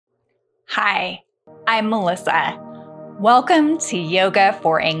Hi, I'm Melissa. Welcome to Yoga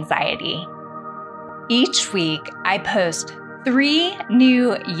for Anxiety. Each week, I post 3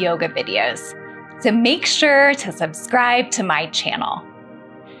 new yoga videos, so make sure to subscribe to my channel.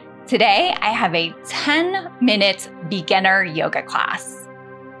 Today, I have a 10-minute beginner yoga class.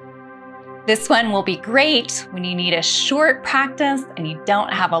 This one will be great when you need a short practice and you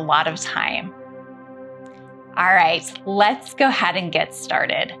don't have a lot of time. All right, let's go ahead and get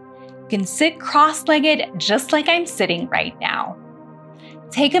started. You can sit cross-legged just like I'm sitting right now.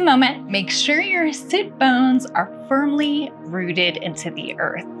 Take a moment, make sure your sit bones are firmly rooted into the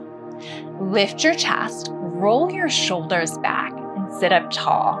earth. Lift your chest, roll your shoulders back, and sit up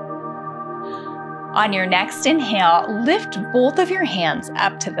tall. On your next inhale, lift both of your hands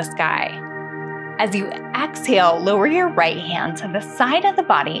up to the sky. As you exhale, lower your right hand to the side of the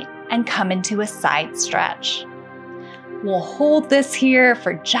body and come into a side stretch. We'll hold this here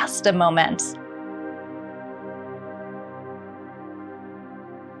for just a moment.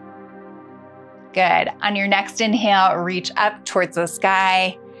 Good. On your next inhale, reach up towards the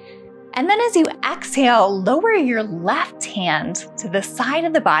sky. And then as you exhale, lower your left hand to the side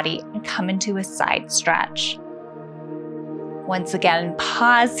of the body and come into a side stretch. Once again,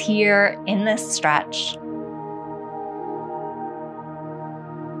 pause here in this stretch.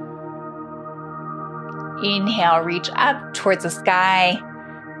 Inhale, reach up towards the sky.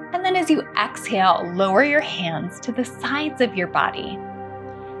 And then as you exhale, lower your hands to the sides of your body.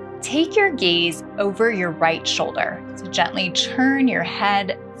 Take your gaze over your right shoulder. So gently turn your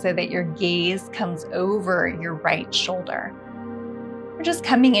head so that your gaze comes over your right shoulder. We're just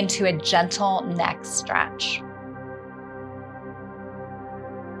coming into a gentle neck stretch.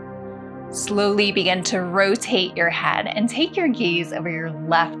 Slowly begin to rotate your head and take your gaze over your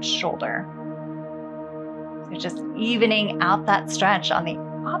left shoulder. So just evening out that stretch on the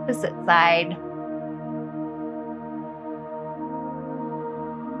opposite side.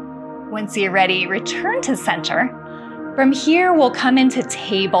 Once you're ready, return to center. From here, we'll come into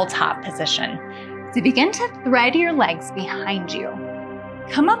tabletop position. So begin to thread your legs behind you.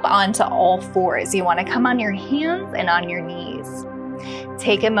 Come up onto all fours. You want to come on your hands and on your knees.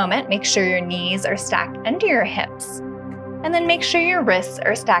 Take a moment, make sure your knees are stacked under your hips. And then make sure your wrists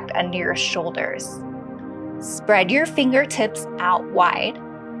are stacked under your shoulders. Spread your fingertips out wide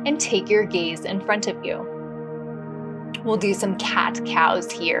and take your gaze in front of you. We'll do some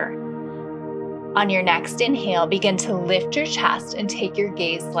cat-cows here. On your next inhale, begin to lift your chest and take your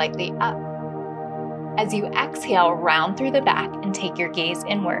gaze slightly up. As you exhale, round through the back and take your gaze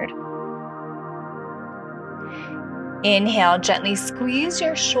inward. Inhale, gently squeeze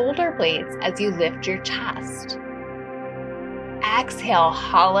your shoulder blades as you lift your chest. Exhale,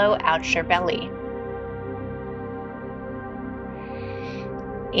 hollow out your belly.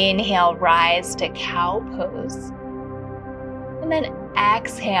 Inhale, rise to cow pose. And then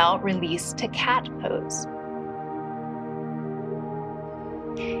exhale, release to cat pose.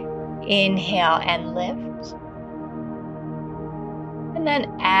 Inhale and lift. And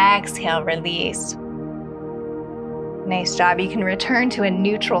then exhale, release. Nice job. You can return to a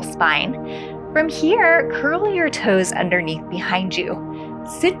neutral spine. From here, curl your toes underneath behind you.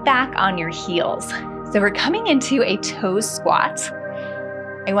 Sit back on your heels. So we're coming into a toe squat.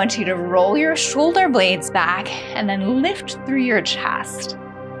 I want you to roll your shoulder blades back and then lift through your chest.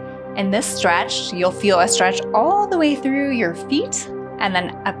 In this stretch, you'll feel a stretch all the way through your feet and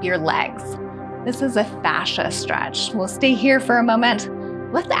then up your legs. This is a fascia stretch. We'll stay here for a moment.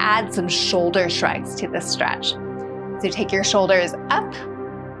 Let's add some shoulder shrugs to this stretch. So take your shoulders up,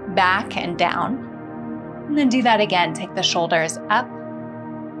 back, and down. And then do that again. Take the shoulders up,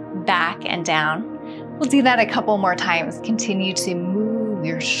 back, and down. We'll do that a couple more times. Continue to move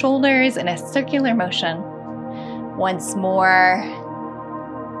your shoulders in a circular motion. Once more.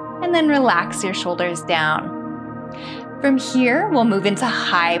 And then relax your shoulders down. From here, we'll move into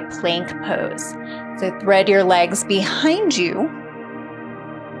high plank pose. So thread your legs behind you.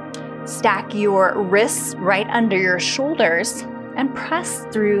 Stack your wrists right under your shoulders and press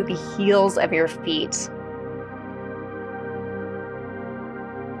through the heels of your feet.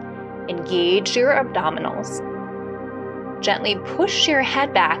 Engage your abdominals. Gently push your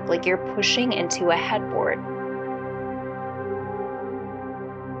head back like you're pushing into a headboard.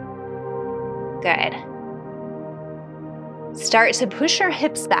 Good. Start to push your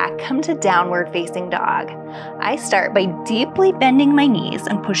hips back, come to downward facing dog. I start by deeply bending my knees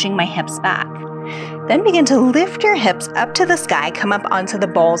and pushing my hips back. Then begin to lift your hips up to the sky, come up onto the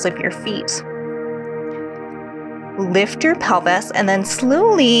balls of your feet. Lift your pelvis and then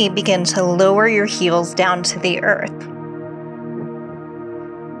slowly begin to lower your heels down to the earth.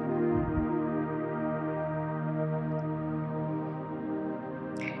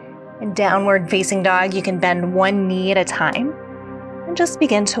 In downward facing dog, you can bend one knee at a time and just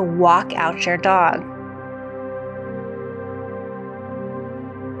begin to walk out your dog.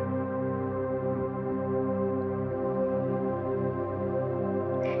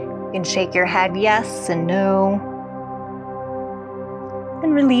 You can shake your head yes and no,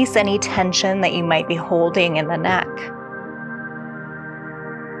 and release any tension that you might be holding in the neck.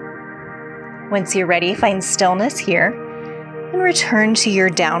 Once you're ready, find stillness here and return to your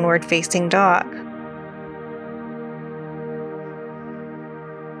downward facing dog.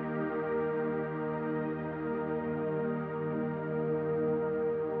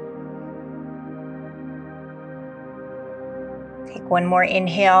 Take one more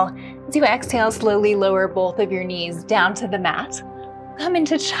inhale. As you exhale, slowly lower both of your knees down to the mat. Come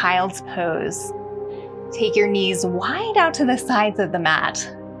into child's pose. Take your knees wide out to the sides of the mat.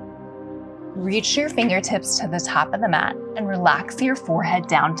 Reach your fingertips to the top of the mat and relax your forehead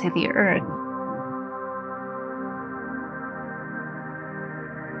down to the earth.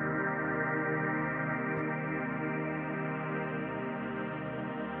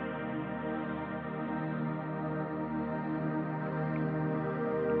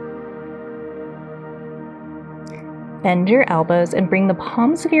 Bend your elbows and bring the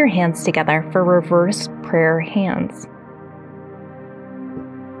palms of your hands together for reverse prayer hands.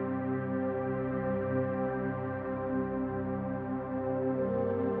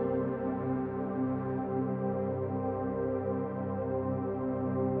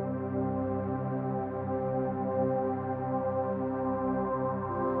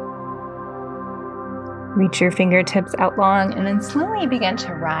 Reach your fingertips out long and then slowly begin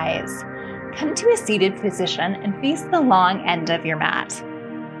to rise. Come to a seated position and face the long end of your mat.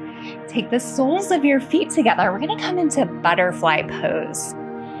 Take the soles of your feet together. We're going to come into butterfly pose.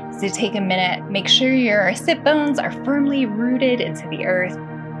 So take a minute, make sure your sit bones are firmly rooted into the earth,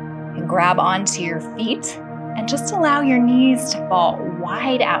 and grab onto your feet and just allow your knees to fall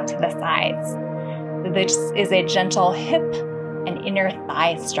wide out to the sides. So this is a gentle hip and inner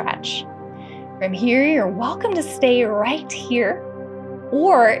thigh stretch. From here, you're welcome to stay right here.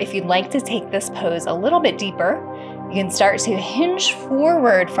 Or if you'd like to take this pose a little bit deeper, you can start to hinge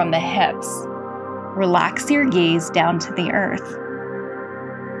forward from the hips. Relax your gaze down to the earth.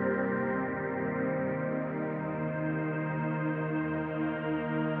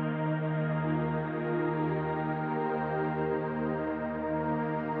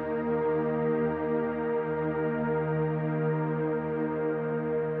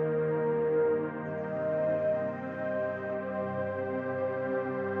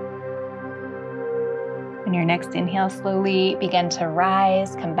 On your next inhale, slowly begin to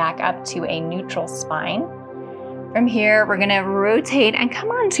rise, come back up to a neutral spine. From here, we're gonna rotate and come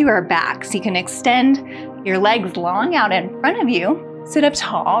onto our back. So you can extend your legs long out in front of you, sit up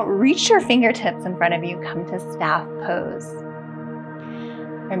tall, reach your fingertips in front of you, come to staff pose.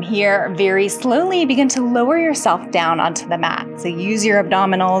 From here, very slowly begin to lower yourself down onto the mat. So use your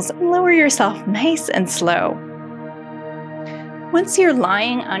abdominals, lower yourself nice and slow. Once you're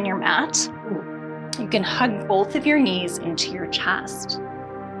lying on your mat, you can hug both of your knees into your chest.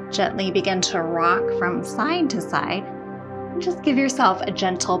 Gently begin to rock from side to side and just give yourself a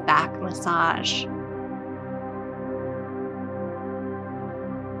gentle back massage.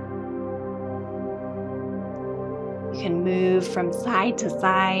 You can move from side to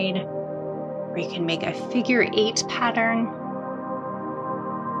side, or you can make a figure 8 pattern.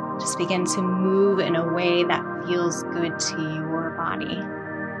 Just begin to move in a way that feels good to your body.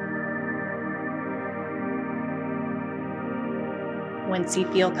 Once you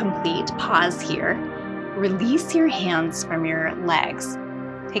feel complete, pause here. Release your hands from your legs.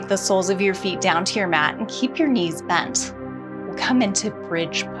 Take the soles of your feet down to your mat and keep your knees bent. We'll come into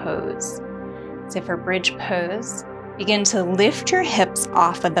bridge pose. So for bridge pose, begin to lift your hips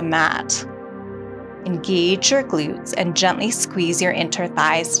off of the mat. Engage your glutes and gently squeeze your inner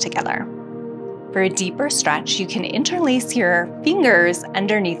thighs together. For a deeper stretch, you can interlace your fingers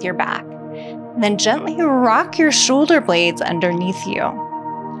underneath your back. Then gently rock your shoulder blades underneath you.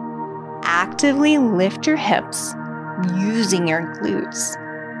 Actively lift your hips using your glutes.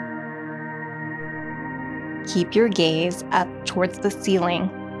 Keep your gaze up towards the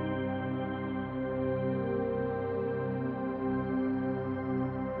ceiling.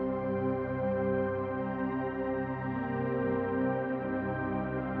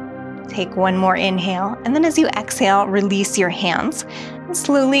 Take one more inhale, and then as you exhale, release your hands and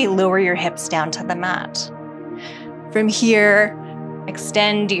slowly lower your hips down to the mat. From here,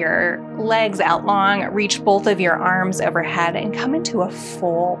 extend your legs out long, reach both of your arms overhead, and come into a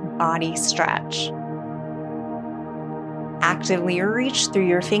full body stretch. Actively reach through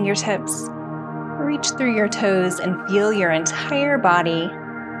your fingertips, reach through your toes, and feel your entire body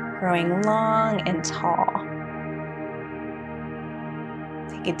growing long and tall.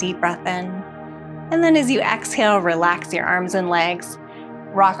 Take a deep breath in. And then as you exhale, relax your arms and legs.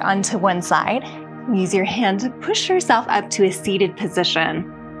 Rock onto one side. Use your hand to push yourself up to a seated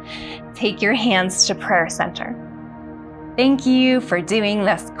position. Take your hands to prayer center. Thank you for doing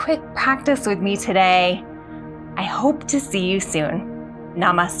this quick practice with me today. I hope to see you soon.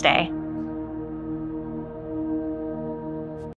 Namaste.